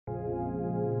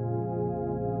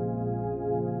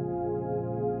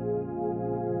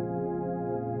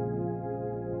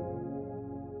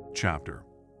chapter.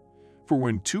 For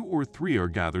when 2 or 3 are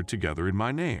gathered together in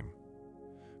my name.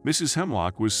 Mrs.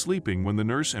 Hemlock was sleeping when the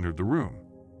nurse entered the room.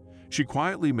 She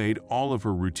quietly made all of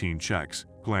her routine checks,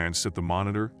 glanced at the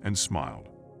monitor, and smiled.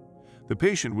 The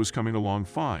patient was coming along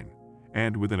fine,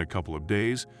 and within a couple of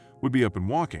days would be up and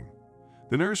walking.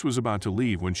 The nurse was about to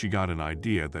leave when she got an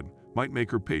idea that might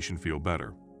make her patient feel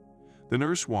better. The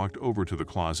nurse walked over to the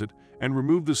closet and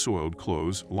removed the soiled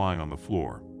clothes lying on the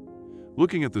floor.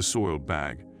 Looking at the soiled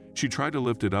bag, she tried to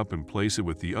lift it up and place it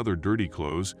with the other dirty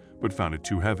clothes, but found it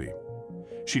too heavy.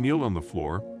 She kneeled on the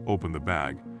floor, opened the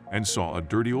bag, and saw a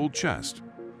dirty old chest.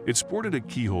 It sported a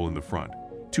keyhole in the front,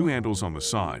 2 handles on the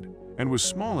side, and was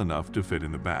small enough to fit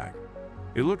in the bag.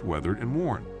 It looked weathered and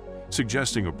worn,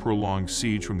 suggesting a prolonged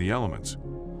siege from the elements.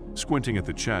 Squinting at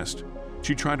the chest,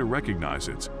 she tried to recognize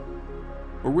its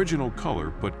original color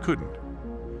but couldn't.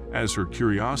 As her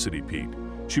curiosity piqued,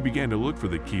 she began to look for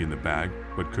the key in the bag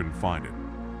but couldn't find it.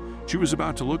 She was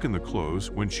about to look in the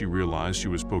clothes when she realized she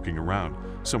was poking around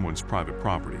someone's private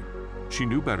property. She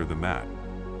knew better than that.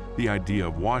 The idea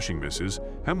of washing Mrs.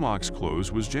 Hemlock's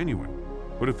clothes was genuine,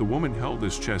 but if the woman held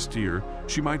this chest dear,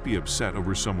 she might be upset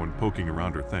over someone poking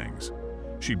around her things.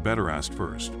 She'd better ask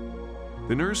first.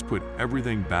 The nurse put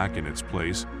everything back in its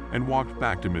place and walked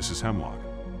back to Mrs. Hemlock.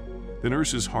 The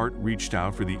nurse's heart reached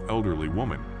out for the elderly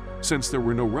woman, since there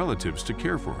were no relatives to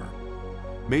care for her.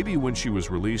 Maybe when she was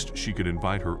released, she could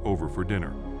invite her over for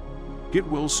dinner. "Get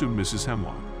well soon, Mrs.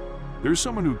 Hemlock. There's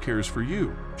someone who cares for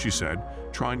you," she said,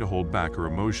 trying to hold back her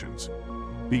emotions.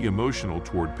 Being emotional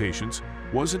toward patients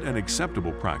wasn't an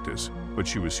acceptable practice, but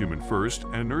she was human first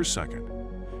and a nurse second.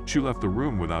 She left the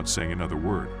room without saying another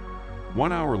word.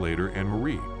 1 hour later,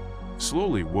 AnnMarie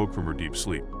slowly woke from her deep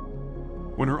sleep.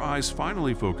 When her eyes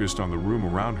finally focused on the room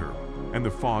around her and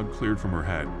the fog cleared from her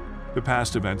head, the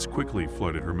past events quickly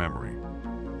flooded her memory.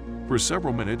 For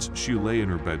several minutes, she lay in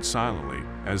her bed silently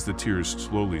as the tears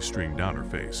slowly streamed down her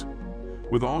face.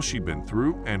 With all she'd been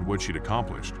through and what she'd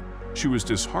accomplished, she was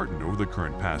disheartened over the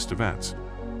current past events.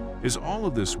 Is all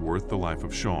of this worth the life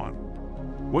of Sean?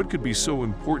 What could be so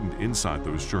important inside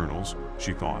those journals,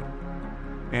 she thought.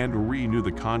 AnnMarie knew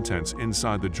the contents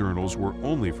inside the journals were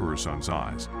only for her son's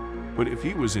eyes. But if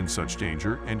he was in such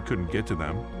danger and couldn't get to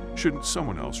them, shouldn't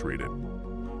someone else read it?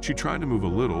 She tried to move a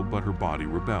little, but her body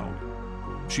rebelled.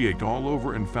 She ached all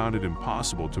over and found it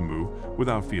impossible to move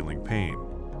without feeling pain.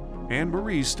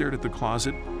 AnnMarie stared at the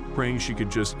closet, praying she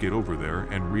could just get over there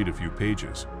and read a few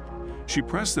pages. She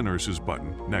pressed the nurse's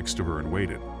button next to her and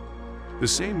waited. The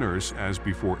same nurse as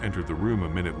before entered the room a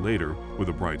minute later with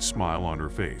a bright smile on her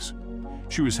face.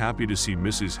 She was happy to see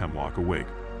Mrs. Hemlock awake.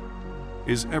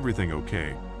 "Is everything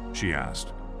okay?" she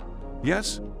asked.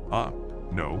 "Yes?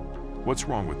 No. What's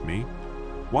wrong with me?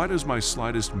 Why does my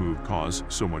slightest move cause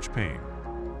so much pain?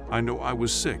 I know I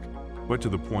was sick, but to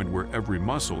the point where every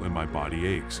muscle in my body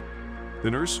aches." The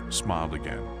nurse smiled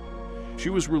again. She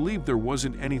was relieved there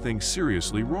wasn't anything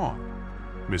seriously wrong.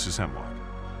 "Mrs. Hemlock,"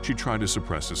 she tried to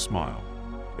suppress a smile.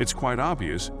 "It's quite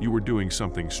obvious you were doing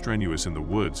something strenuous in the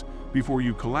woods before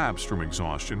you collapsed from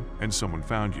exhaustion and someone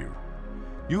found you.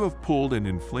 You have pulled and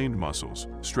inflamed muscles,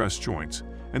 stressed joints,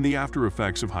 and the after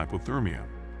effects of hypothermia.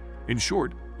 In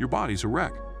short, your body's a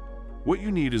wreck. What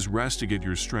you need is rest to get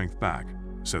your strength back,"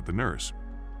 said the nurse.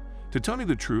 "To tell you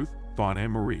the truth," thought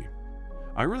AnnMarie,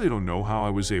 "I really don't know how I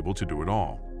was able to do it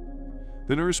all."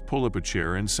 The nurse pulled up a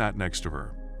chair and sat next to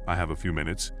her. "I have a few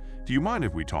minutes. Do you mind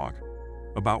if we talk?"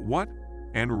 "About what?"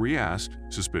 AnnMarie asked,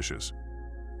 suspicious.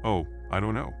 "Oh, I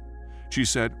don't know," she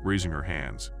said, raising her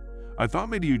hands. "I thought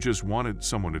maybe you just wanted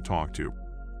someone to talk to.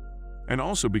 And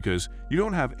also because you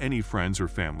don't have any friends or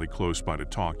family close by to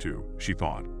talk to," she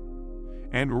thought.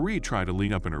 AnnMarie tried to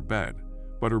lean up in her bed,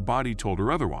 but her body told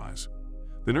her otherwise.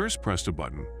 The nurse pressed a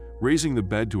button, raising the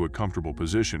bed to a comfortable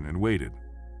position, and waited.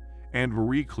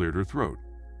 AnnMarie cleared her throat.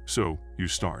 "So, you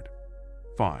start."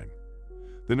 "Fine."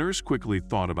 The nurse quickly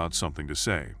thought about something to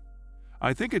say.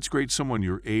 "I think it's great someone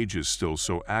your age is still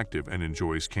so active and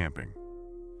enjoys camping."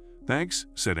 "Thanks,"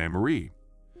 said AnnMarie,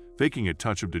 faking a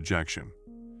touch of dejection.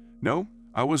 "No,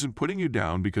 I wasn't putting you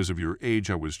down because of your age,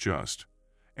 I was just."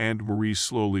 AnnMarie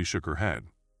slowly shook her head.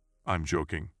 "I'm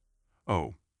joking."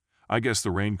 "Oh, I guess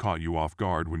the rain caught you off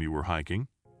guard when you were hiking?"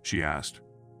 she asked.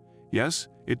 "Yes,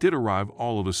 it did arrive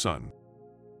all of a sudden."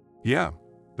 "Yeah,"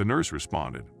 the nurse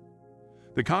responded.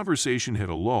 The conversation hit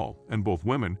a lull, and both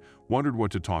women wondered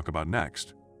what to talk about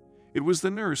next. It was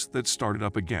the nurse that started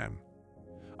up again.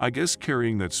 "I guess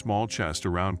carrying that small chest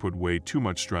around put way too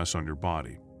much stress on your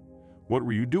body. What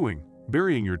were you doing,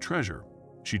 burying your treasure?"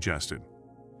 she jested.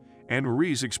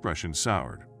 AnnMarie's expression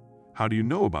soured. "How do you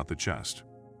know about the chest?"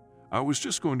 "I was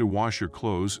just going to wash your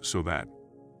clothes so that..."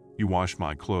 "You washed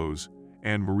my clothes,"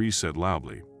 AnnMarie said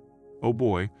loudly. "Oh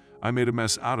boy, I made a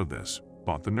mess out of this,"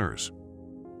 thought the nurse.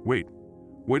 Wait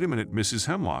a minute, Mrs.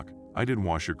 Hemlock, I didn't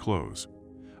wash your clothes.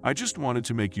 I just wanted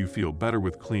to make you feel better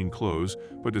with clean clothes,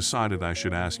 but decided I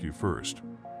should ask you first."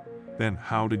 "Then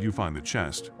how did you find the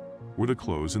chest? Were the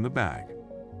clothes in the bag?"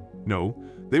 "No,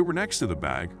 they were next to the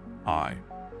bag."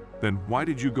 "Then why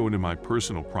did you go into my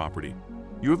personal property?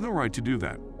 You have no right to do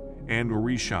that,"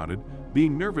 AnnMarie shouted,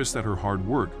 being nervous that her hard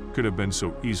work could have been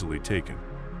so easily taken.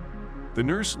 The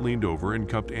nurse leaned over and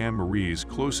cupped AnnMarie's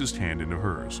closest hand into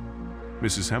hers.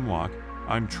 "Mrs. Hemlock,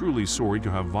 I'm truly sorry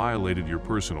to have violated your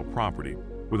personal property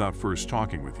without first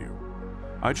talking with you.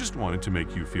 I just wanted to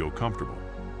make you feel comfortable.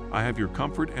 I have your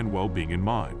comfort and well-being in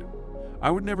mind.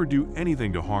 I would never do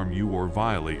anything to harm you or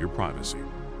violate your privacy.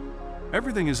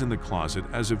 Everything is in the closet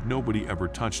as if nobody ever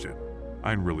touched it.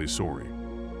 I'm really sorry."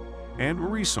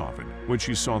 AnnMarie softened when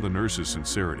she saw the nurse's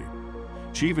sincerity.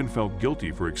 She even felt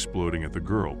guilty for exploding at the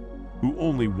girl, who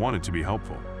only wanted to be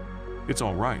helpful. "It's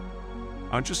all right.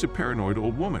 I'm just a paranoid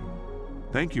old woman.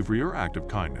 Thank you for your act of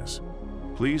kindness.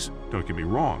 Please, don't get me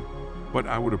wrong, but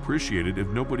I would appreciate it if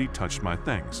nobody touched my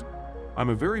things. I'm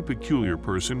a very peculiar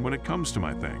person when it comes to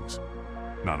my things."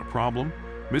 "Not a problem,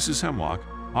 Mrs. Hemlock.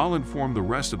 I'll inform the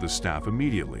rest of the staff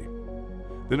immediately."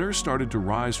 The nurse started to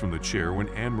rise from the chair when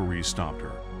AnnMarie stopped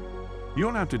her. "You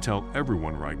don't have to tell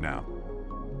everyone right now."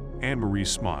 AnnMarie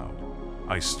smiled.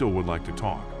 "I still would like to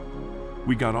talk.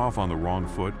 We got off on the wrong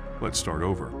foot. Let's start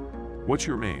over. What's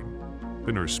your name?"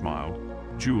 The nurse smiled.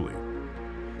 "Julie."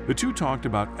 The two talked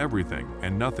about everything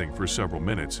and nothing for several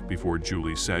minutes before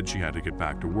Julie said she had to get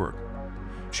back to work.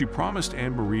 She promised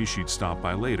AnnMarie she'd stop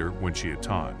by later when she had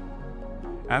time.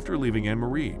 After leaving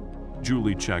AnnMarie,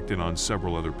 Julie checked in on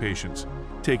several other patients,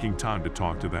 taking time to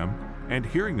talk to them and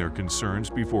hearing their concerns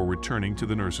before returning to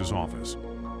the nurse's office.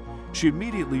 She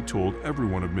immediately told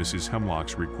everyone of Mrs.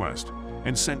 Hemlock's request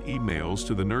and sent emails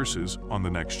to the nurses on the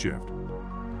next shift.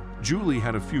 Julie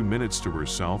had a few minutes to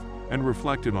herself and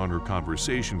reflected on her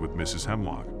conversation with Mrs.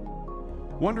 Hemlock.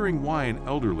 Wondering why an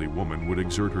elderly woman would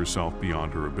exert herself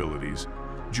beyond her abilities,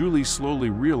 Julie slowly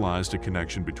realized a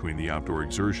connection between the outdoor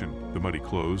exertion, the muddy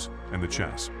clothes, and the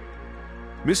chest.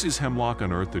 Mrs. Hemlock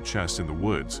unearthed the chest in the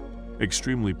woods,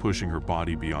 extremely pushing her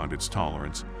body beyond its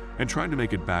tolerance and trying to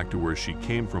make it back to where she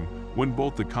came from when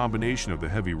both the combination of the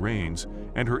heavy rains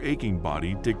and her aching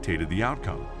body dictated the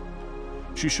outcome.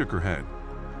 She shook her head.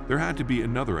 There had to be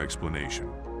another explanation.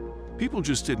 People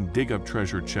just didn't dig up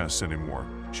treasure chests anymore.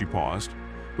 She paused,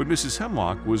 but Mrs.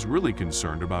 Hemlock was really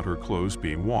concerned about her clothes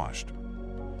being washed.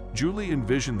 Julie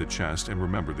envisioned the chest and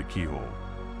remembered the keyhole.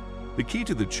 The key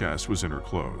to the chest was in her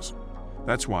clothes.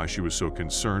 That's why she was so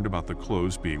concerned about the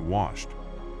clothes being washed.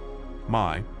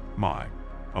 My,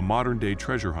 a modern-day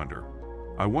treasure hunter.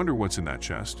 I wonder what's in that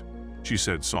chest, she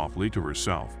said softly to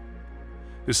herself.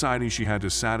 Deciding she had to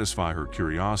satisfy her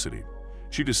curiosity,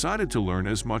 she decided to learn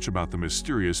as much about the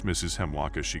mysterious Mrs.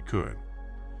 Hemlock as she could.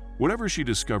 Whatever she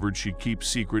discovered, she'd keep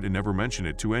secret and never mention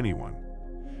it to anyone.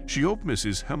 She hoped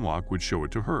Mrs. Hemlock would show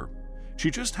it to her.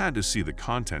 She just had to see the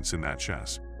contents in that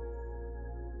chest.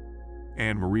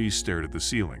 AnnMarie stared at the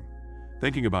ceiling,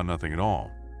 thinking about nothing at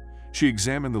all. She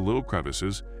examined the little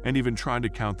crevices and even tried to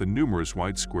count the numerous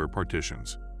white square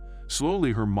partitions.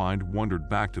 Slowly, her mind wandered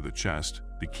back to the chest,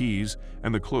 the keys,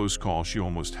 and the close call she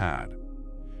almost had.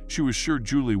 She was sure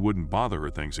Julie wouldn't bother her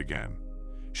things again.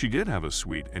 She did have a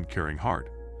sweet and caring heart,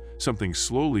 something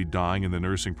slowly dying in the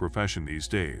nursing profession these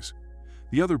days.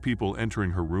 The other people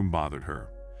entering her room bothered her.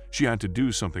 She had to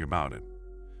do something about it.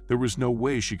 There was no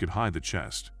way she could hide the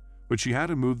chest, but she had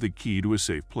to move the key to a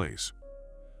safe place.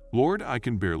 "Lord, I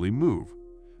can barely move.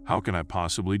 How can I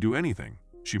possibly do anything?"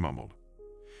 she mumbled.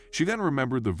 She then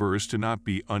remembered the verse to not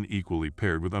be unequally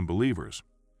paired with unbelievers.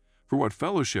 For what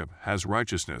fellowship has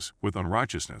righteousness with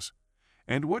unrighteousness?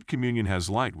 And what communion has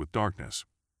light with darkness?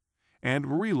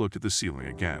 AnnMarie looked at the ceiling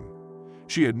again.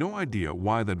 She had no idea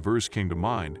why that verse came to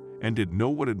mind and didn't know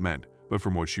what it meant, but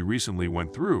from what she recently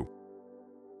went through,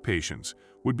 patience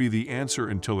would be the answer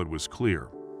until it was clear.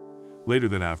 Later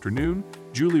that afternoon,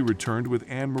 Julie returned with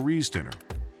AnnMarie's dinner.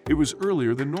 It was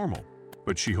earlier than normal,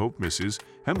 but she hoped Mrs.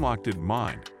 Hemlock didn't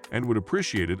mind and would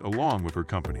appreciate it along with her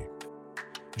company.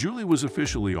 Julie was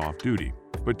officially off duty,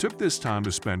 but took this time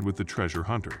to spend with the treasure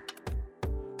hunter.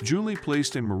 Julie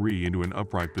placed AnnMarie into an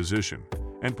upright position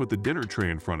and put the dinner tray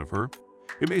in front of her.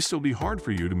 "It may still be hard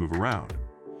for you to move around.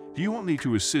 Do you want me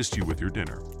to assist you with your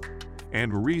dinner?"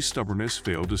 AnnMarie's stubbornness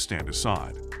failed to stand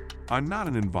aside. "I'm not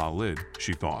an invalid,"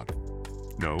 she thought.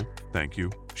 "No, thank you,"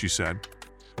 she said.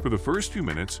 For the first few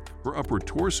minutes, her upper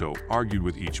torso argued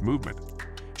with each movement.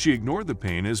 She ignored the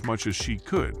pain as much as she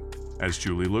could, as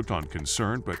Julie looked on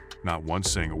concerned but not once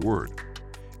saying a word.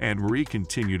 AnnMarie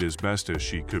continued as best as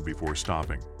she could before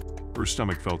stopping. Her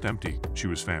stomach felt empty. She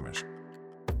was famished.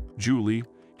 "Julie,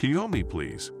 can you help me,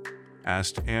 please?"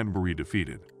 asked AnnMarie,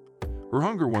 defeated. Her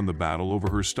hunger won the battle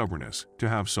over her stubbornness to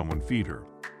have someone feed her.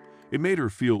 It made her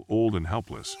feel old and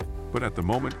helpless, but at the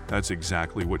moment, that's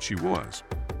exactly what she was.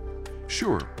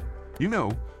 "Sure. You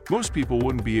know, most people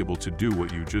wouldn't be able to do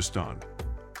what you just done.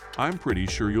 I'm pretty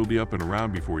sure you'll be up and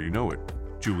around before you know it,"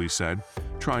 Julie said,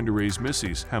 trying to raise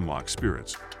Mrs. Hemlock's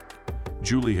spirits.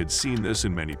 Julie had seen this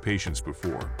in many patients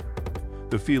before.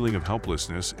 The feeling of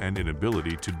helplessness and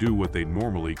inability to do what they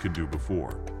normally could do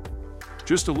before.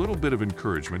 Just a little bit of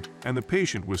encouragement, and the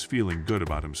patient was feeling good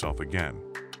about himself again.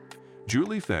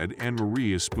 Julie fed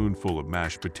AnnMarie a spoonful of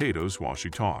mashed potatoes while she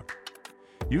talked.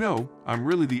 "You know, I'm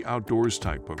really the outdoors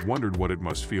type, but wondered what it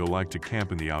must feel like to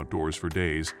camp in the outdoors for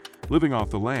days, living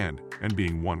off the land and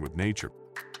being one with nature."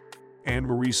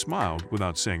 AnnMarie smiled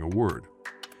without saying a word.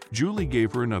 Julie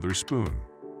gave her another spoon.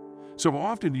 "So how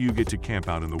often do you get to camp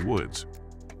out in the woods?"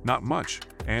 "Not much,"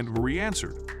 AnnMarie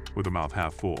answered, with a mouth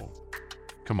half full.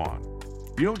 "Come on,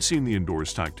 you don't seem the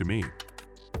indoors type to me."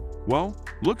 "Well,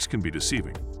 looks can be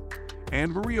deceiving."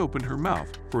 AnnMarie opened her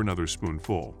mouth for another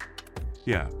spoonful.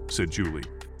 "Yeah," said Julie,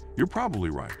 "you're probably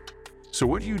right. So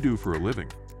what do you do for a living?"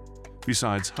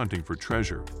 "Besides hunting for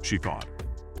treasure," she thought.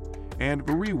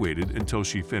 AnnMarie waited until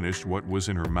she finished what was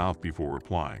in her mouth before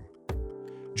replying.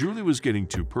 Julie was getting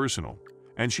too personal,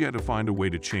 and she had to find a way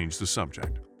to change the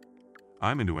subject.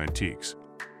 "I'm into antiques."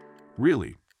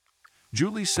 "Really?"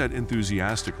 Julie said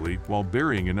enthusiastically while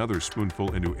burying another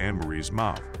spoonful into AnnMarie's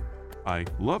mouth. "I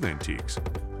love antiques.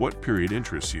 What period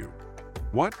interests you?"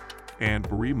 "What?"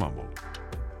 AnnMarie mumbled.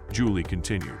 Julie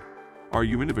continued. "Are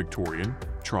you into Victorian,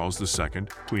 Charles II,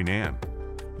 Queen Anne,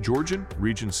 Georgian,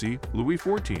 Regency, Louis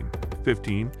XIV,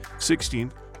 XV,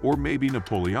 XVI, or maybe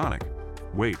Napoleonic?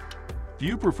 Wait, do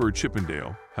you prefer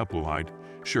Chippendale, Hepplewhite,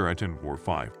 Sheraton, or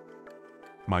Fife?"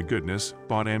 "My goodness,"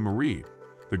 thought AnnMarie,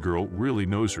 "the girl really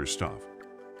knows her stuff.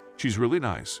 She's really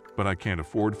nice, but I can't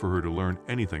afford for her to learn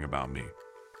anything about me.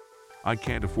 I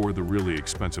can't afford the really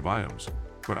expensive items,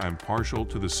 but I'm partial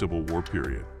to the Civil War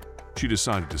period," she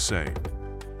decided to say.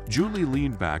 Julie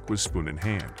leaned back with spoon in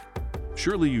hand.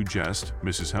 "Surely you jest,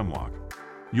 Mrs. Hemlock.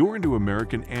 You're into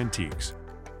American antiques.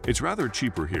 It's rather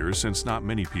cheaper here since not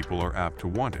many people are apt to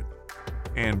want it,"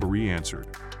 AnnMarie answered.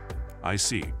 "I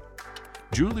see."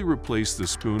 Julie replaced the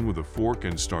spoon with a fork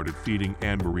and started feeding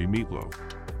AnnMarie meatloaf.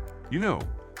 "You know,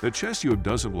 the chest you have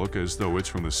doesn't look as though it's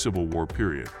from the Civil War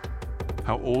period.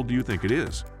 How old do you think it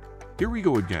is?" "Here we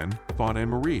go again," thought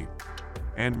AnnMarie.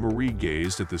 AnnMarie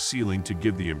gazed at the ceiling to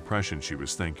give the impression she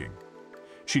was thinking.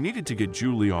 She needed to get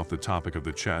Julie off the topic of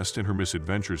the chest and her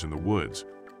misadventures in the woods.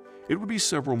 It would be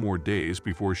several more days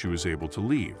before she was able to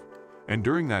leave, and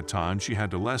during that time she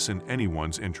had to lessen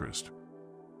anyone's interest.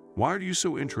 "Why are you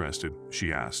so interested?"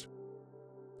 she asked.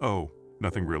 "Oh,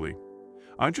 nothing really.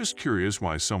 I'm just curious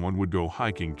why someone would go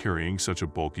hiking carrying such a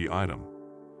bulky item."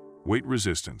 "Weight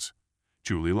resistance."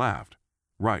 Julie laughed.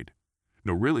 "Right.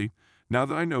 No, really, now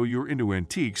that I know you're into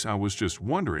antiques, I was just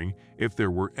wondering if there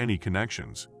were any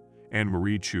connections."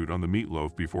 AnnMarie chewed on the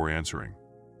meatloaf before answering.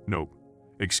 "Nope.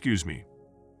 Excuse me.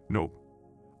 Nope.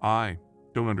 I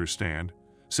don't understand,"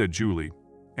 said Julie.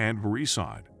 AnnMarie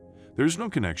sighed. "There's no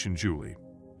connection, Julie.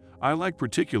 I like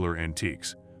particular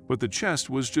antiques, but the chest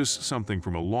was just something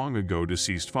from a long ago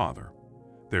deceased father.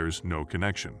 There's no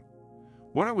connection.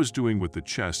 What I was doing with the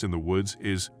chest in the woods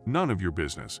is none of your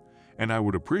business, and I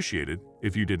would appreciate it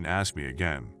if you didn't ask me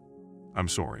again." "I'm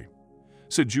sorry,"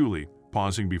 said Julie,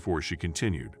 pausing before she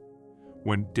continued.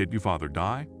 "When did your father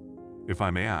die, if I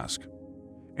may ask?"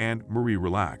 AnnMarie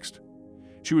relaxed.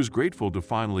 She was grateful to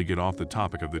finally get off the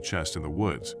topic of the chest in the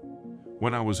woods.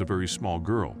 "When I was a very small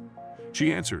girl,"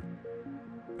 she answered.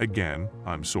 "Again,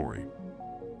 I'm sorry."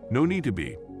 "No need to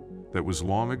be. That was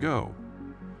long ago.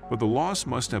 But the loss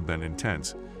must have been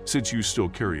intense, since you still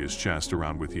carry his chest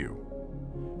around with you."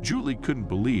 Julie couldn't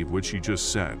believe what she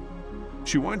just said.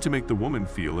 She wanted to make the woman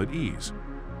feel at ease.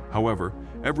 However,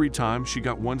 every time she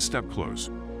got one step close,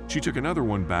 she took another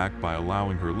one back by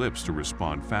allowing her lips to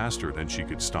respond faster than she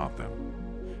could stop them.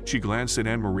 She glanced at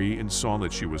AnnMarie and saw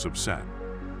that she was upset.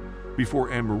 Before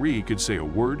AnnMarie could say a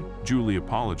word, Julie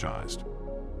apologized.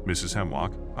 "Mrs.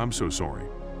 Hemlock, I'm so sorry.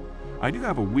 I do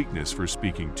have a weakness for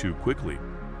speaking too quickly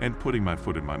and putting my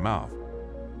foot in my mouth."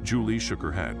 Julie shook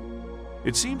her head.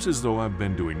 "It seems as though I've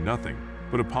been doing nothing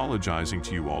but apologizing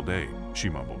to you all day," she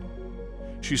mumbled.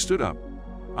 She stood up.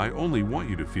 "I only want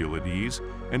you to feel at ease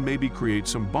and maybe create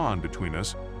some bond between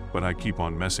us, but I keep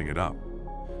on messing it up.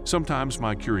 Sometimes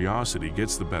my curiosity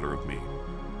gets the better of me."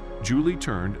 Julie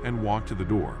turned and walked to the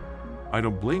door. "I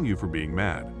don't blame you for being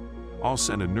mad. I'll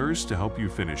send a nurse to help you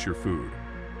finish your food."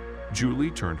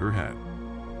 Julie turned her head.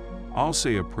 "I'll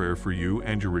say a prayer for you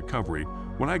and your recovery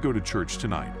when I go to church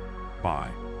tonight.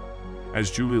 Bye." As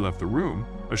Julie left the room,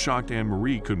 a shocked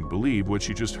AnnMarie couldn't believe what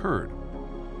she just heard.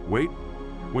 "Wait."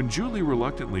 When Julie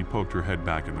reluctantly poked her head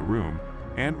back in the room,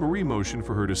 AnnMarie motioned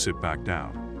for her to sit back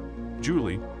down.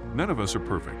 "Julie, none of us are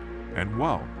perfect, and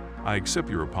well, I accept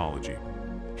your apology.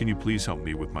 Can you please help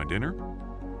me with my dinner?"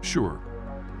 "Sure."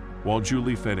 While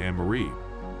Julie fed AnnMarie,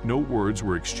 no words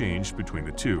were exchanged between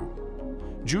the two.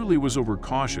 Julie was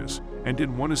overcautious and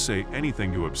didn't want to say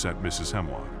anything to upset Mrs.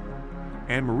 Hemlock.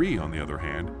 AnnMarie, on the other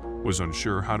hand, was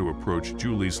unsure how to approach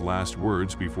Julie's last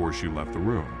words before she left the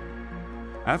room.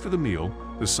 After the meal,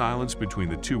 the silence between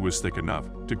the two was thick enough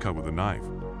to cut with a knife.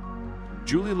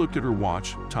 Julie looked at her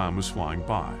watch. Time was flying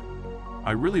by.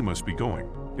 "I really must be going.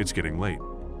 It's getting late."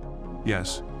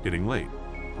 "Yes, getting late.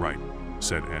 Right,"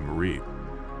 said AnnMarie.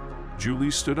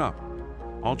 Julie stood up.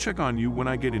 "I'll check on you when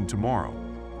I get in tomorrow."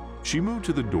 She moved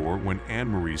to the door when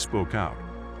AnnMarie spoke out.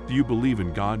 "Do you believe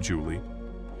in God, Julie?"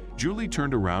 Julie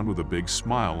turned around with a big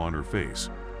smile on her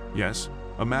face. "Yes,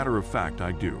 a matter of fact,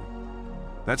 I do."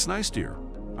 "That's nice, dear.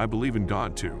 I believe in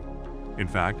God, too. In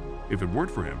fact, if it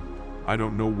weren't for him, I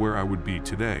don't know where I would be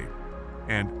today."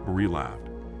 AnnMarie laughed.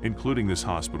 "Including this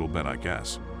hospital bed, I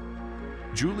guess."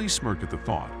 Julie smirked at the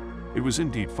thought. It was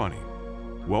indeed funny.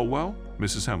 Well,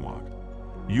 Mrs. Hemlock,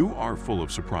 you are full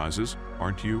of surprises,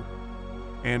 aren't you?"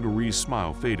 AnnMarie's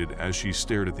smile faded as she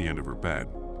stared at the end of her bed.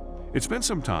 "It's been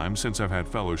some time since I've had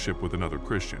fellowship with another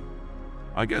Christian.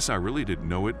 I guess I really didn't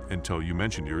know it until you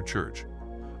mentioned your church.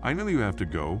 I know you have to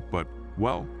go, but,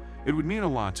 well, it would mean a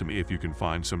lot to me if you can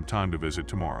find some time to visit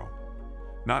tomorrow.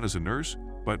 Not as a nurse,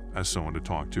 but as someone to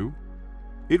talk to.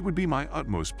 It would be my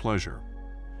utmost pleasure."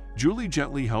 Julie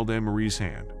gently held AnnMarie's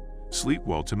hand. "Sleep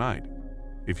well tonight.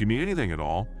 If you need anything at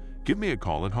all, give me a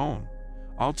call at home.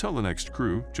 I'll tell the next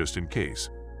crew just in case."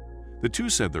 The two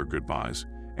said their goodbyes,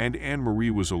 and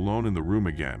AnnMarie was alone in the room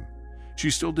again. She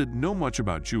still didn't know much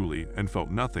about Julie and felt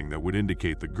nothing that would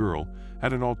indicate the girl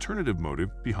had an alternative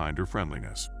motive behind her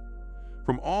friendliness.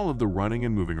 From all of the running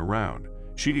and moving around,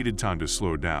 she needed time to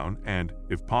slow down and,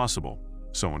 if possible,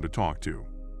 someone to talk to.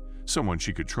 Someone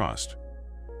she could trust.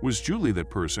 Was Julie that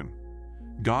person?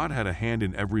 God had a hand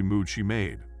in every move she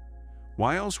made.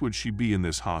 Why else would she be in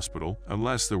this hospital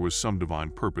unless there was some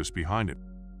divine purpose behind it?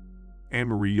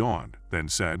 AnnMarie yawned, then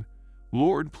said,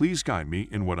 "Lord, please guide me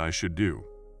in what I should do.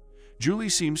 Julie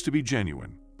seems to be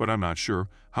genuine, but I'm not sure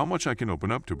how much I can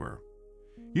open up to her.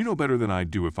 You know better than I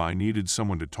do if I needed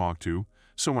someone to talk to,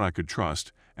 someone I could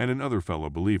trust, and another fellow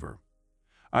believer.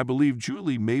 I believe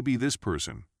Julie may be this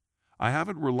person. I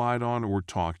haven't relied on or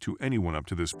talked to anyone up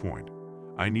to this point.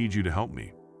 I need you to help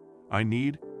me. I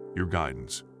need your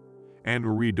guidance."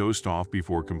 AnnMarie dozed off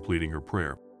before completing her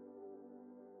prayer.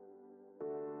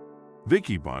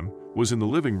 Vicky Bunn was in the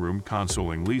living room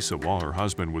consoling Lisa while her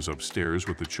husband was upstairs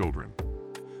with the children.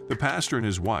 The pastor and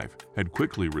his wife had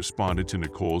quickly responded to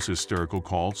Nicole's hysterical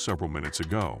call several minutes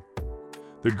ago.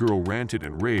 The girl ranted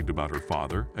and raved about her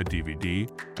father, a DVD,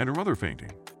 and her mother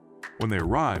fainting. When they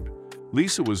arrived,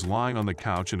 Lisa was lying on the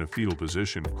couch in a fetal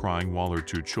position, crying while her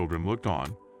two children looked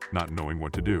on, not knowing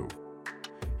what to do.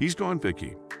 "He's gone,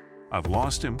 Vicky. I've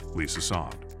lost him," Lisa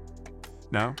sobbed.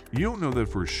 "Now, you don't know that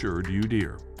for sure, do you,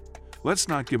 dear? Let's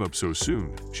not give up so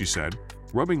soon," she said,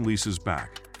 rubbing Lisa's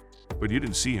back. "But you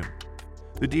didn't see him.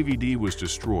 The DVD was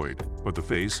destroyed, but the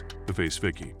face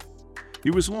Vicky.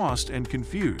 He was lost and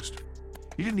confused.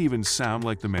 He didn't even sound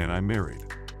like the man I married.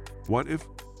 What if?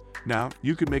 Now,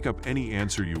 you could make up any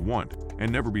answer you want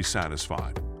and never be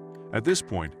satisfied. At this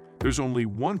point, there's only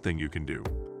one thing you can do.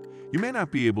 You may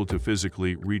not be able to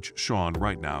physically reach Sean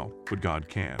right now, but God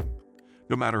can.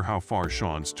 No matter how far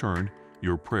Sean's turned,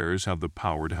 your prayers have the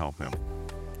power to help him.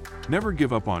 Never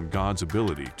give up on God's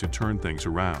ability to turn things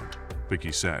around,"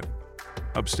 Vicky said.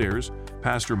 Upstairs,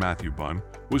 Pastor Matthew Bunn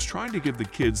was trying to give the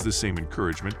kids the same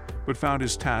encouragement but found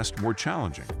his task more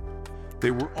challenging.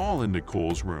 They were all in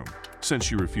Nicole's room, since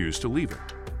she refused to leave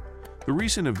it. The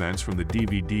recent events, from the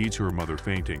DVD to her mother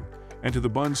fainting and to the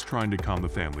Bunns trying to calm the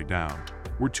family down,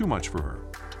 were too much for her.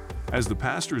 As the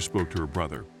pastor spoke to her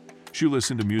brother, she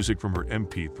listened to music from her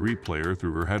MP3 player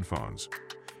through her headphones.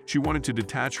 She wanted to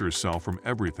detach herself from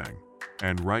everything,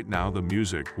 and right now the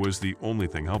music was the only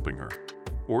thing helping her.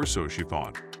 Or so she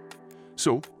thought.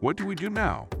 "So, what do we do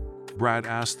now?" Brad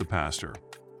asked the pastor.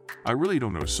 "I really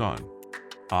don't know, son.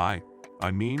 I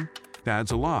mean,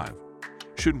 Dad's alive.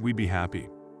 Shouldn't we be happy?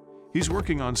 He's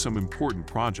working on some important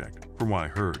project, from what I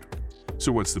heard.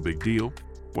 So what's the big deal?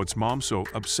 What's Mom so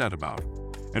upset about?"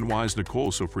 And why is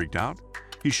Nicole so freaked out?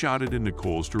 He shouted in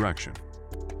Nicole's direction.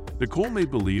 Nicole made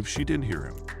believe she didn't hear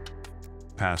him.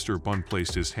 Pastor Bun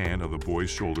placed his hand on the boy's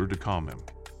shoulder to calm him.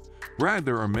 Brad,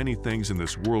 there are many things in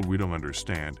this world we don't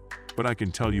understand, but I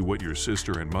can tell you what your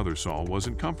sister and mother saw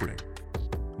wasn't comforting.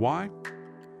 Why?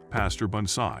 Pastor Bun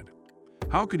sighed.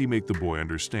 How could he make the boy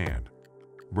understand?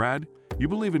 Brad, you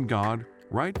believe in God,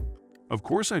 right? Of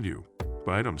course I do,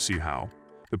 but I don't see how.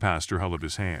 The pastor held up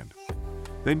his hand.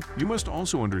 Then you must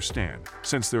also understand,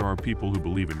 since there are people who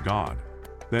believe in God,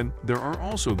 then there are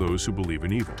also those who believe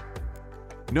in evil.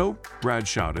 No, Brad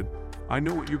shouted. I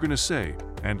know what you're going to say,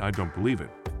 and I don't believe it.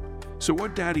 So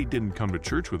what Daddy didn't come to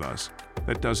church with us,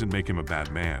 that doesn't make him a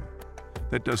bad man.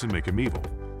 That doesn't make him evil.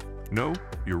 No,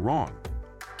 you're wrong.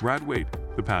 Brad, wait,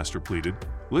 the pastor pleaded.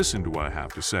 Listen to what I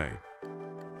have to say.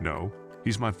 No,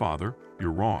 he's my father.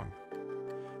 You're wrong.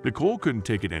 Nicole couldn't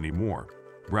take it anymore.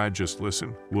 Brad, just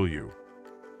listen, will you?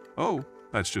 Oh,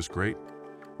 that's just great.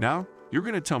 Now, you're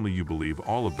going to tell me you believe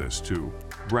all of this too,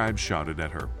 Brad shouted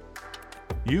at her.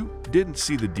 You didn't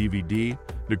see the DVD,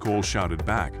 Nicole shouted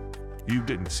back. You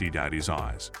didn't see Daddy's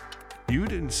eyes. You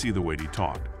didn't see the way he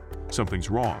talked. Something's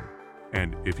wrong.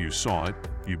 And if you saw it,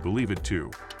 you believe it too.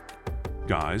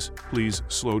 Guys, please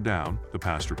slow down, the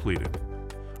pastor pleaded.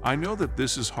 I know that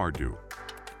this is hard to.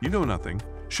 You know nothing,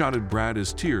 shouted Brad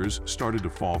as tears started to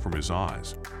fall from his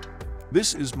eyes.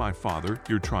 This is my father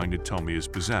you're trying to tell me is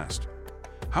possessed.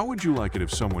 How would you like it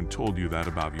if someone told you that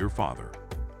about your father?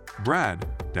 Brad,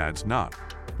 Dad's not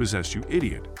possessed, you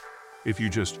idiot. If you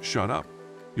just shut up,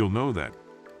 you'll know that.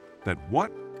 That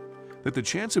what? That the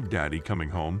chance of Daddy coming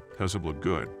home doesn't look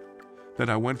good. That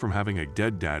I went from having a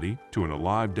dead daddy to an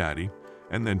alive daddy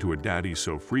and then to a daddy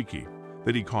so freaky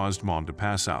that he caused Mom to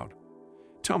pass out.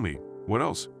 Tell me, what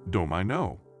else don't I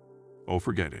know? Oh,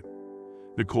 forget it.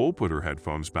 Nicole put her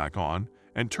headphones back on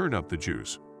and turned up the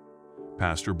juice.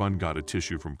 Pastor Bun got a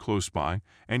tissue from close by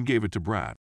and gave it to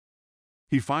Brad.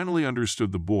 He finally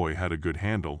understood the boy had a good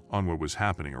handle on what was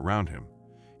happening around him.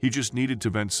 He just needed to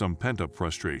vent some pent-up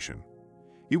frustration.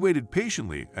 He waited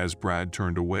patiently as Brad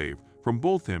turned away from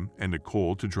both him and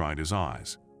Nicole to dry his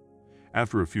eyes.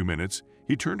 After a few minutes,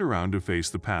 he turned around to face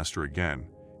the pastor again,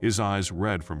 his eyes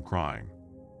red from crying.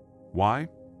 Why?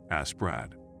 Asked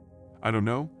Brad. I don't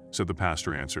know, said the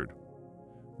pastor answered.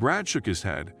 Brad shook his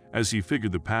head as he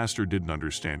figured the pastor didn't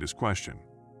understand his question.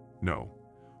 No.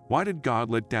 Why did God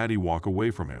let Daddy walk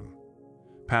away from him?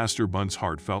 Pastor Bun's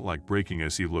heart felt like breaking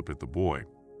as he looked at the boy.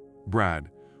 Brad,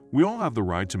 we all have the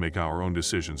right to make our own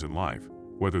decisions in life,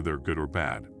 whether they're good or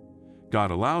bad.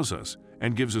 God allows us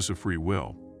and gives us a free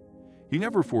will. He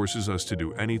never forces us to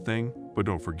do anything, but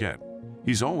don't forget,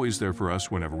 He's always there for us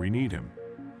whenever we need Him.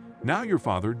 Now your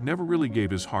father never really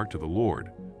gave his heart to the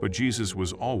Lord, but Jesus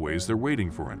was always there waiting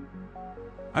for him.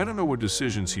 I don't know what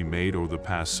decisions he made over the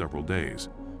past several days,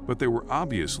 but they were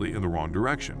obviously in the wrong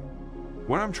direction.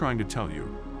 What I'm trying to tell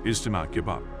you is to not give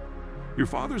up. Your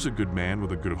father's a good man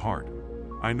with a good heart.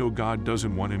 I know God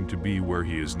doesn't want him to be where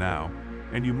he is now,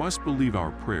 and you must believe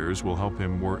our prayers will help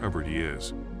him wherever he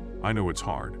is. I know it's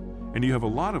hard, and you have a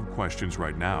lot of questions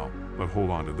right now, but hold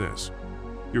on to this.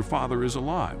 Your father is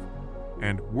alive,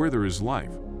 and where there is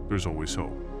life, there's always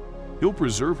hope. He'll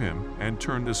preserve him and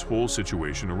turn this whole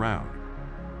situation around.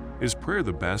 Is prayer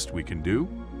the best we can do?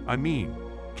 I mean,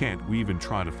 can't we even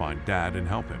try to find Dad and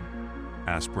help him?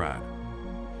 Asked Brad.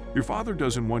 Your father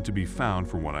doesn't want to be found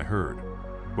from what I heard,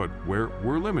 but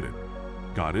we're limited.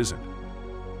 God isn't.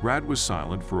 Brad was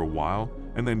silent for a while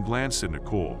and then glanced at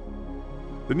Nicole.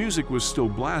 The music was still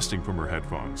blasting from her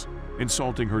headphones,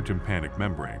 insulting her tympanic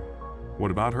membrane. What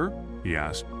about her? He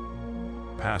asked.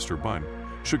 Pastor Bun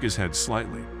shook his head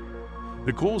slightly.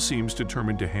 Nicole seems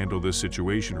determined to handle this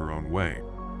situation her own way.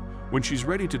 When she's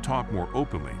ready to talk more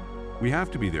openly, we have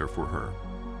to be there for her.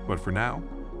 But for now,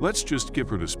 let's just give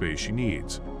her the space she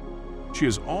needs. She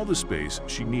has all the space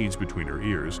she needs between her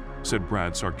ears, said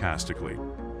Brad sarcastically,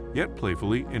 yet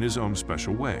playfully in his own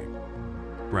special way.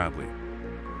 Bradley.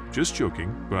 Just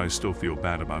joking, but I still feel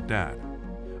bad about Dad.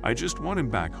 I just want him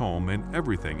back home and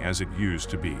everything as it used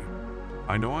to be.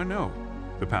 I know.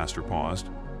 The pastor paused.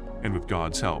 And with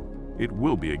God's help, it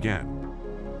will be again.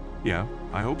 Yeah,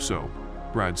 I hope so,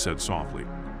 Brad said softly.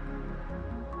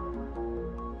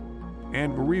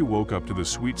 AnnMarie woke up to the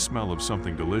sweet smell of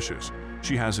something delicious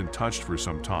she hasn't touched for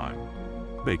some time.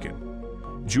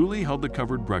 Bacon. Julie held the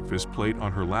covered breakfast plate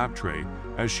on her lap tray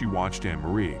as she watched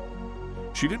AnnMarie.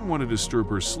 She didn't want to disturb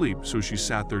her sleep, so she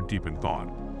sat there deep in thought,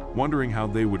 wondering how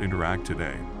they would interact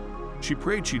today. She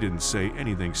prayed she didn't say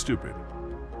anything stupid.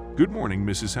 Good morning,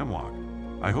 Mrs. Hemlock.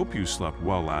 I hope you slept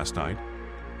well last night.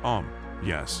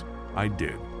 Yes, I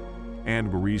did.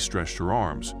 AnnMarie stretched her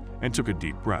arms and took a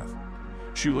deep breath.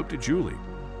 She looked at Julie.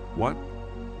 "What?"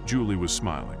 Julie was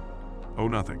smiling. "Oh,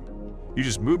 nothing. You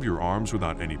just move your arms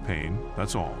without any pain,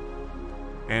 that's all."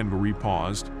 AnnMarie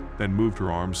paused, then moved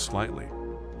her arms slightly.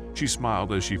 She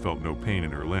smiled as she felt no pain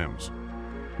in her limbs.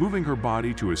 Moving her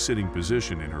body to a sitting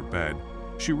position in her bed,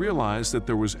 she realized that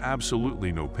there was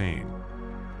absolutely no pain.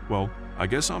 "Well, I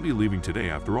guess I'll be leaving today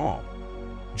after all."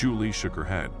 Julie shook her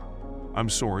head. "I'm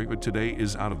sorry, but today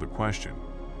is out of the question.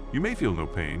 You may feel no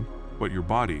pain, but your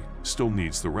body still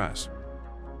needs the rest.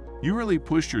 You really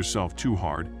pushed yourself too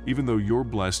hard, even though you're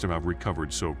blessed to have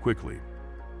recovered so quickly."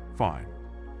 "Fine.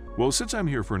 Well, since I'm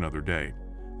here for another day,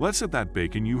 let's eat that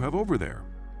bacon you have over there."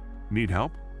 "Need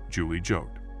help?" Julie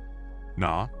joked.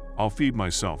 "Nah, I'll feed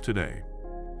myself today."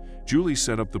 Julie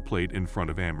set up the plate in front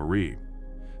of AnnMarie,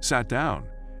 sat down,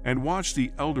 and watched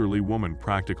the elderly woman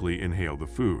practically inhale the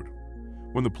food.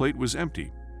 When the plate was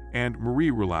empty,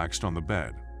 AnnMarie relaxed on the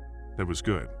bed. That was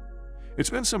good. "It's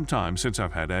been some time since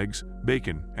I've had eggs,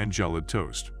 bacon, and gelid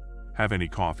toast. Have any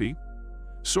coffee?"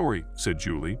 "Sorry," said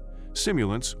Julie.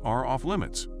 "Stimulants are off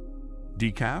limits."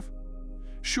 "Decaf?"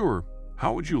 "Sure.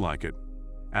 How would you like it?"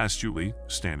 asked Julie,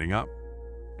 standing up.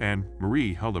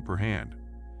 AnnMarie held up her hand.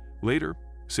 "Later,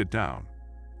 sit down.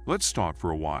 Let's talk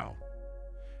for a while."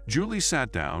 Julie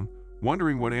sat down,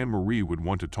 wondering what AnnMarie would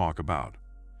want to talk about.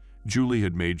 Julie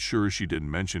had made sure she didn't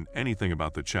mention anything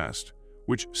about the chest,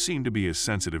 which seemed to be a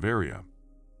sensitive area.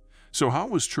 "So how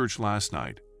was church last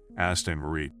night?" asked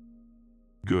AnnMarie.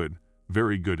 "Good,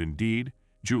 very good indeed,"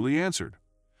 Julie answered.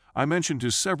 "I mentioned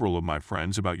to several of my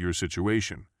friends about your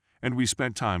situation, and we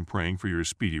spent time praying for your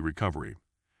speedy recovery.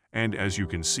 And as you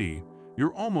can see,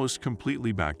 you're almost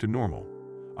completely back to normal.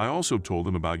 I also told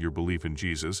them about your belief in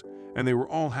Jesus, and they were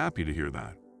all happy to hear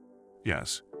that."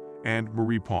 "Yes."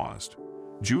 AnnMarie paused.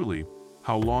 "Julie,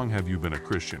 how long have you been a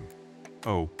Christian?"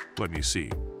 "Oh, let me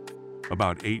see.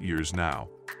 About 8 years now.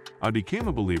 I became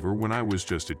a believer when I was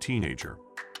just a teenager.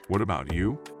 What about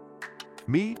you?"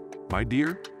 "Me? My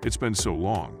dear, it's been so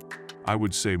long. I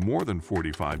would say more than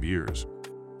 45 years.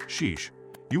 "Sheesh,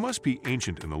 you must be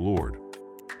ancient in the Lord."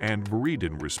 AnnMarie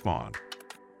didn't respond.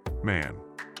 "Man,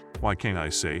 why can't I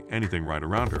say anything right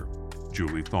around her?"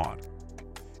 Julie thought.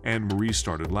 AnnMarie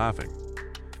started laughing.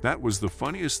 "That was the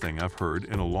funniest thing I've heard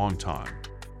in a long time."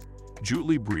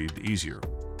 Julie breathed easier.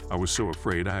 "I was so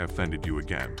afraid I offended you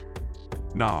again."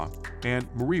 "Nah,"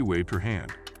 AnnMarie waved her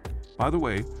hand. "By the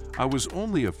way, I was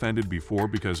only offended before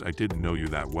because I didn't know you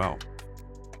that well."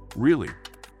 "Really?"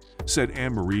 said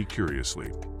AnnMarie curiously.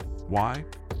 "Why?"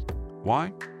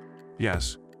 "Why?"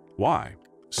 "Yes, why?"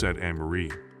 said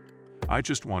AnnMarie. "I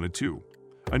just wanted to.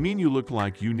 I mean, you looked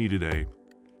like you needed a—"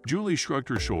 Julie shrugged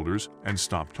her shoulders and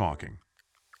stopped talking.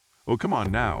 "Oh, come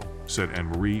on now," said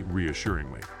AnnMarie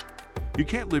reassuringly. "You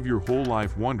can't live your whole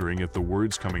life wondering if the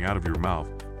words coming out of your mouth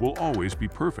will always be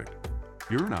perfect.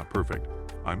 You're not perfect.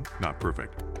 I'm not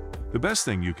perfect. The best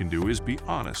thing you can do is be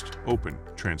honest, open,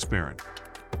 transparent."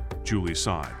 Julie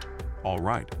sighed. "All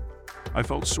right. I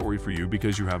felt sorry for you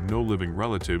because you have no living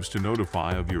relatives to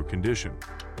notify of your condition.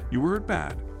 You were hurt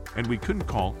bad, and we couldn't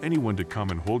call anyone to come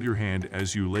and hold your hand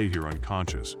as you lay here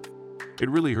unconscious. It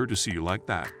really hurt to see you like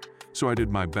that, so I did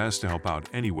my best to help out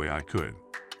any way I could.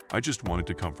 I just wanted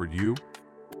to comfort you."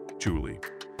 "Julie,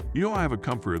 you know I have a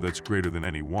comforter that's greater than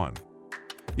anyone."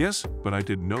 "Yes, but I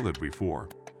didn't know that before,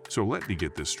 so let me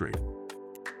get this straight."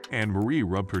 AnnMarie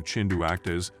rubbed her chin to act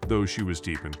as though she was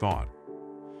deep in thought.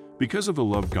 "Because of the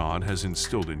love God has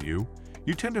instilled in you,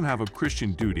 you tend to have a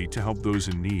Christian duty to help those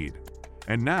in need.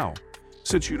 And now,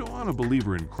 since you aren't a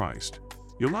believer in Christ,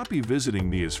 you'll not be visiting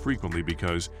me as frequently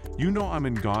because you know I'm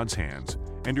in God's hands,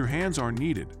 and your hands aren't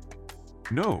needed."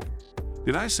 "No.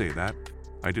 Did I say that?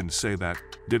 I didn't say that,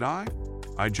 did I?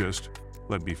 I just—"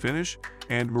 "Let me finish,"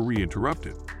 AnnMarie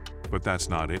interrupted. "But that's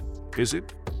not it, is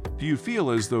it? Do you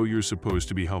feel as though you're supposed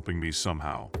to be helping me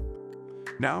somehow?"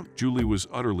 Now Julie was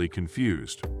utterly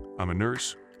confused. "I'm a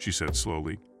nurse," she said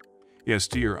slowly. "Yes,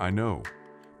 dear, I know.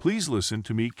 Please listen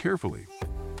to me carefully.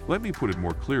 Let me put it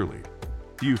more clearly.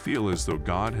 Do you feel as though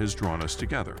God has drawn us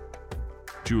together?"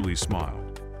 Julie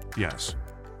smiled. "Yes.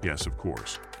 Yes, of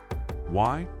course."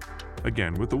 "Why?"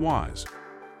 Again with the whys,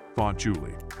 thought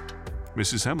Julie.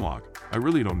 "Mrs. Hemlock, I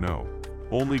really don't know.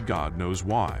 Only God knows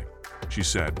why," she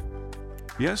said.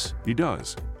 "Yes, He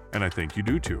does, and I think you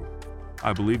do too.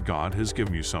 I believe God has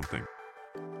given you something.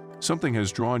 Something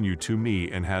has drawn you to me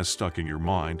and has stuck in your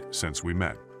mind since we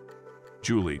met.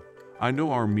 Julie, I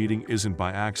know our meeting isn't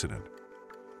by accident.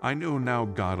 I know now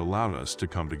God allowed us to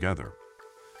come together.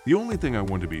 The only thing I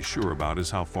want to be sure about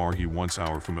is how far He wants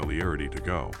our familiarity to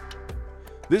go."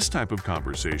 This type of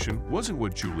conversation wasn't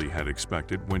what Julie had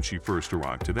expected when she first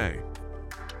arrived today.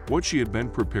 What she had been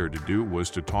prepared to do was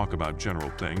to talk about general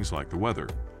things like the weather,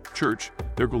 church,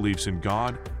 their beliefs in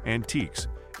God, antiques,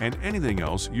 and anything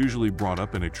else usually brought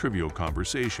up in a trivial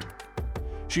conversation.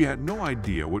 She had no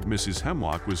idea what Mrs.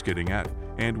 Hemlock was getting at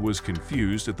and was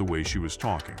confused at the way she was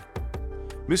talking.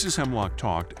 Mrs. Hemlock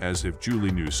talked as if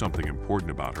Julie knew something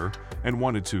important about her and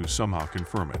wanted to somehow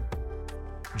confirm it.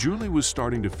 Julie was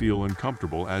starting to feel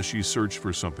uncomfortable as she searched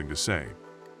for something to say.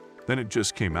 Then it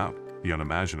just came out, the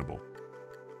unimaginable.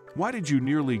 "Why did you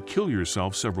nearly kill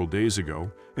yourself several days ago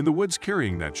in the woods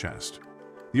carrying that chest?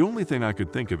 The only thing I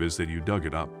could think of is that you dug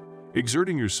it up,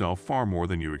 exerting yourself far more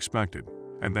than you expected,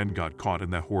 and then got caught in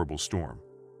that horrible storm.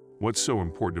 What's so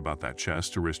important about that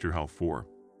chest to risk your health for?"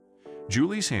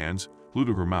 Julie's hands flew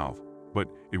to her mouth, but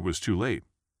it was too late.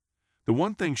 The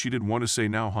one thing she didn't want to say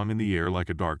now hung in the air like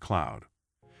a dark cloud.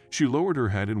 She lowered her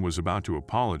head and was about to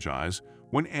apologize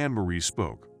when AnnMarie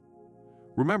spoke.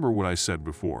 "Remember what I said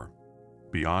before.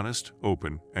 Be honest,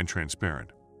 open, and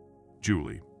transparent.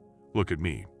 Julie, look at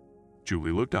me."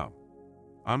 Julie looked up.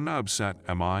 "I'm not upset,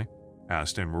 am I?"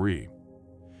 asked AnnMarie.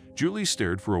 Julie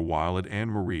stared for a while at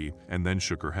AnnMarie and then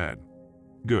shook her head.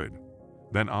 "Good.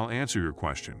 Then I'll answer your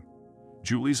question."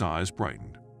 Julie's eyes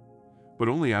brightened. "But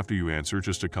only after you answer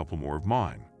just a couple more of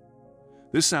mine."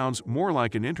 This sounds more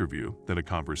like an interview than a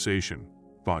conversation,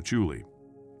 thought Julie.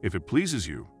 "If it pleases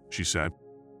you," she said.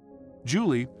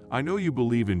 "Julie, I know you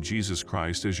believe in Jesus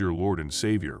Christ as your Lord and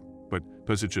Savior, but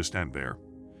does it just end there?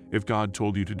 If God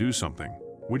told you to do something,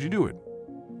 would you do it?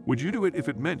 Would you do it if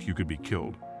it meant you could be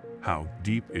killed? How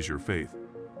deep is your faith?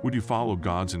 Would you follow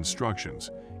God's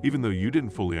instructions, even though you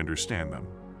didn't fully understand them?"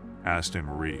 asked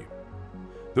AnnMarie.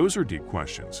 "Those are deep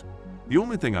questions. The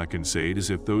only thing I can say is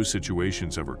if those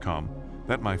situations ever come,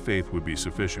 that my faith would be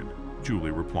sufficient," Julie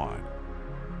replied.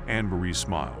 AnnMarie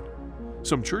smiled.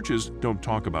 "Some churches don't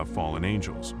talk about fallen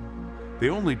angels. They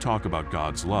only talk about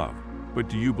God's love. But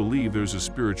do you believe there's a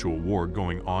spiritual war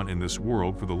going on in this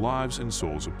world for the lives and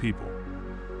souls of people?"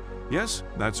 "Yes,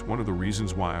 that's one of the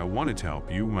reasons why I wanted to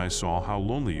help you when I saw how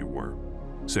lonely you were,"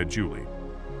 said Julie.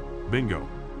 Bingo.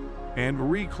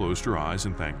 AnnMarie closed her eyes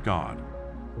and thanked God.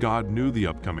 God knew the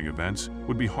upcoming events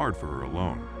would be hard for her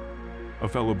alone. A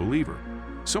fellow believer,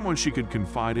 someone she could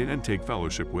confide in and take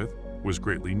fellowship with, was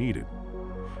greatly needed.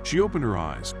 She opened her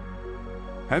eyes.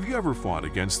 "Have you ever fought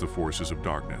against the forces of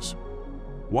darkness?"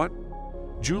 "What?"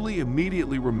 Julie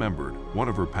immediately remembered one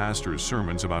of her pastor's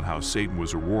sermons about how Satan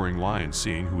was a roaring lion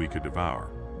seeing who he could devour.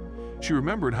 She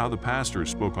remembered how the pastor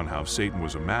spoke on how Satan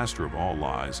was a master of all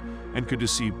lies and could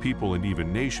deceive people and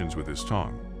even nations with his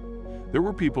tongue. There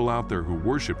were people out there who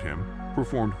worshipped him,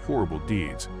 performed horrible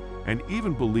deeds, and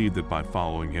even believed that by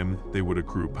following him they would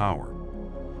accrue power.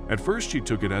 At first she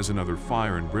took it as another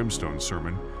fire and brimstone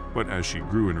sermon, but as she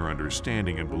grew in her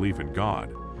understanding and belief in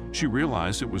God, she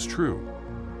realized it was true.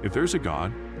 If there's a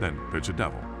God, then there's a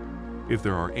devil. If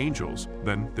there are angels,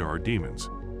 then there are demons.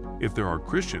 If there are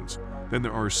Christians, then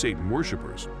there are Satan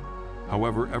worshippers.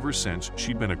 However, ever since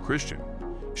she'd been a Christian,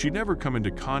 she'd never come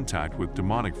into contact with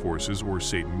demonic forces or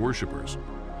Satan worshippers.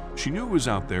 She knew it was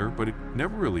out there, but it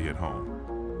never really hit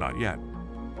home. Not yet.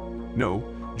 "No,"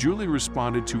 Julie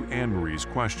responded to AnnMarie's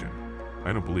question.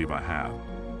 "I don't believe I have."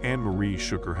 AnnMarie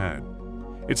shook her head.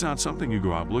 "It's not something you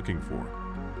go out looking for.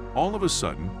 All of a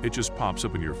sudden, it just pops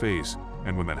up in your face,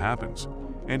 and when that happens,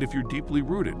 and if you're deeply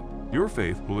rooted, your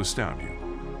faith will astound you.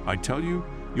 I tell you,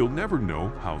 you'll never know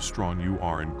how strong you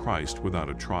are in Christ without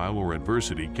a trial or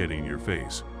adversity getting in your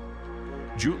face."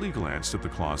 Julie glanced at the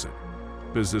closet.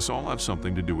 "Does this all have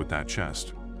something to do with that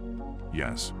chest?"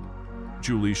 "Yes."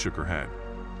 Julie shook her head.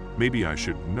 "Maybe I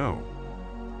should know."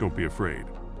 "Don't be afraid.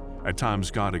 At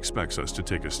times God expects us to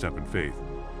take a step in faith."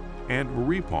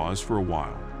 AnnMarie paused for a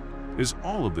while. "Is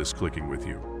all of this clicking with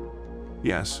you?"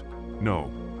 "Yes."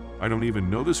 "No. I don't even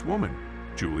know this woman,"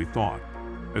 Julie thought.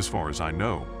 "As far as I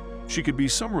know, she could be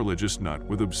some religious nut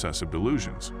with obsessive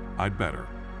delusions. I'd better."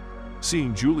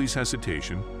 Seeing Julie's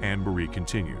hesitation, AnnMarie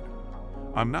continued.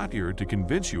 "I'm not here to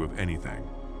convince you of anything.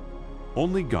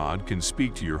 Only God can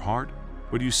speak to your heart,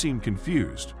 but you seem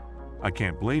confused. I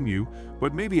can't blame you,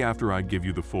 but maybe after I give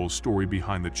you the full story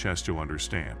behind the chest you'll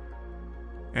understand.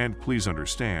 And please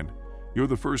understand, you're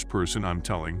the first person I'm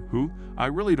telling who I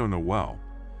really don't know well.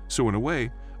 So in a way,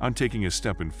 I'm taking a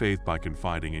step in faith by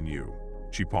confiding in you."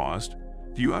 She paused.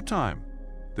 "Do you have time?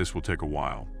 This will take a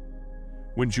while."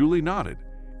 When Julie nodded,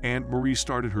 AnnMarie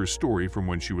started her story from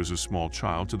when she was a small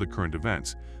child to the current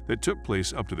events that took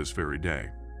place up to this very day.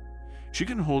 She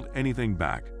didn't hold anything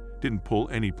back, didn't pull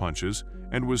any punches,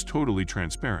 and was totally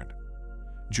transparent.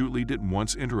 Julie didn't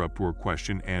once interrupt or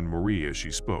question AnnMarie as she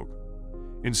spoke.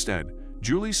 Instead,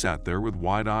 Julie sat there with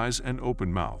wide eyes and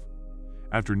open mouth.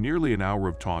 After nearly an hour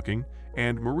of talking,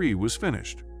 AnnMarie was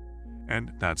finished.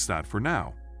 And that's that for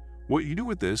now. What you do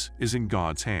with this is in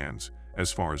God's hands,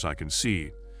 as far as I can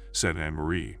see, said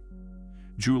AnnMarie.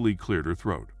 Julie cleared her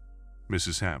throat.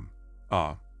 Mrs.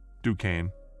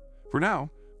 Duquesne. For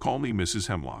now, call me Mrs.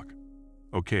 Hemlock.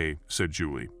 Okay, said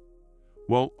Julie.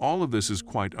 Well, all of this is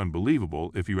quite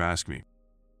unbelievable if you ask me.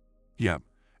 Yep,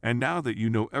 and now that you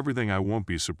know everything, I won't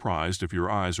be surprised if your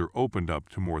eyes are opened up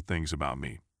to more things about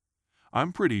me.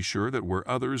 I'm pretty sure that where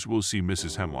others will see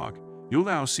Mrs. Hemlock, you'll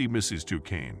now see Mrs.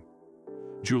 Duquesne.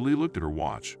 Julie looked at her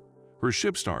watch. Her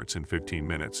ship starts in 15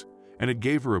 minutes, and it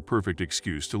gave her a perfect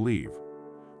excuse to leave.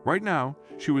 Right now,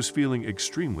 she was feeling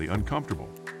extremely uncomfortable.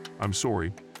 I'm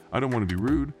sorry, I don't want to be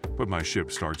rude, but my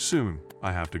ship starts soon.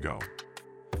 I have to go.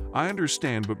 I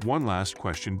understand, but one last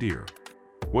question, dear.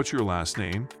 What's your last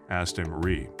name? Asked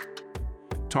AnnMarie.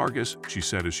 Targus, she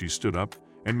said as she stood up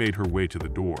and made her way to the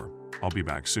door. I'll be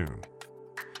back soon.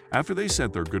 After they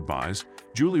said their goodbyes,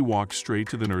 Julie walked straight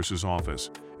to the nurse's office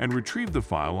and retrieved the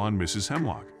file on Mrs.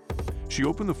 Hemlock. She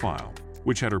opened the file,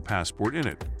 which had her passport in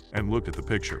it, and looked at the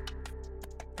picture.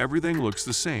 Everything looks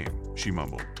the same, she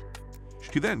mumbled.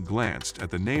 She then glanced at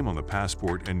the name on the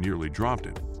passport and nearly dropped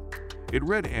it. It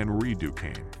read AnnMarie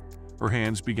Duquesne. Her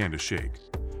hands began to shake.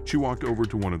 She walked over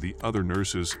to one of the other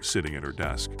nurses sitting at her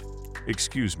desk.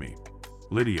 Excuse me,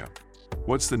 Lydia,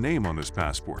 what's the name on this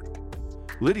passport?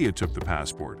 Lydia took the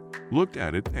passport, looked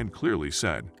at it, and clearly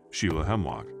said, Sheila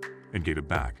Hemlock, and gave it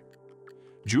back.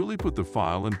 Julie put the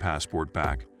file and passport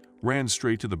back, ran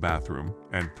straight to the bathroom,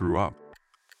 and threw up.